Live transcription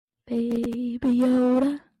Baby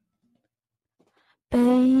Yoda,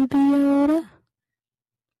 Baby Yoda,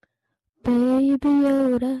 Baby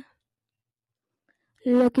Yoda.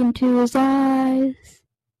 Look into his eyes.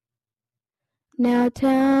 Now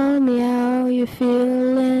tell me how you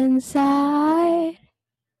feel inside.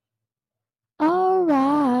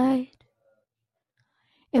 Alright.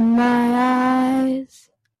 In my eyes,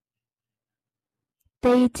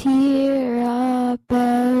 they tear up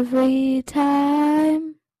every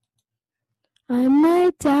time. I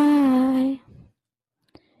might die.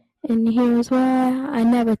 And here's why I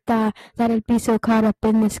never thought that I'd be so caught up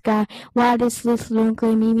in the sky. Why does this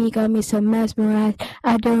little Mimi got me so mesmerized?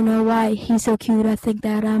 I don't know why. He's so cute, I think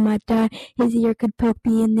that I might die. His ear could poke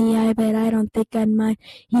me in the eye, but I don't think I'd mind.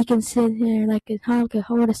 He can sit there like a honk of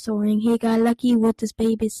horse soaring. He got lucky with his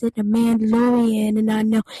babysitting Mandalorian, and I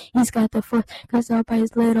know he's got the force, cause all by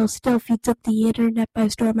his little stuff. He took the internet by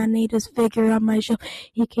storm. I need his figure on my show.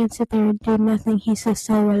 He can't sit there and do nothing. He's just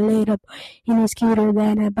so relatable. And he's cuter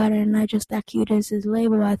than a butter, and I just that cute as his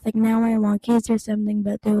label. I think now I want kids or something,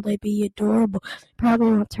 but will they be adorable?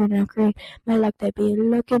 Probably won't turn out great. My luck, they be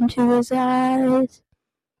look into his eyes.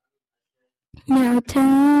 Now tell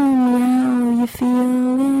me how you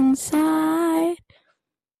feel inside.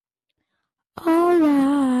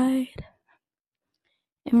 Alright.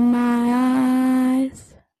 In my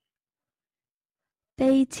eyes,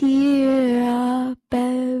 they tear up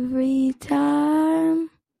every time.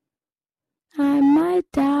 I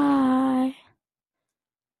might die,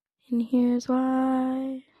 and here's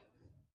why.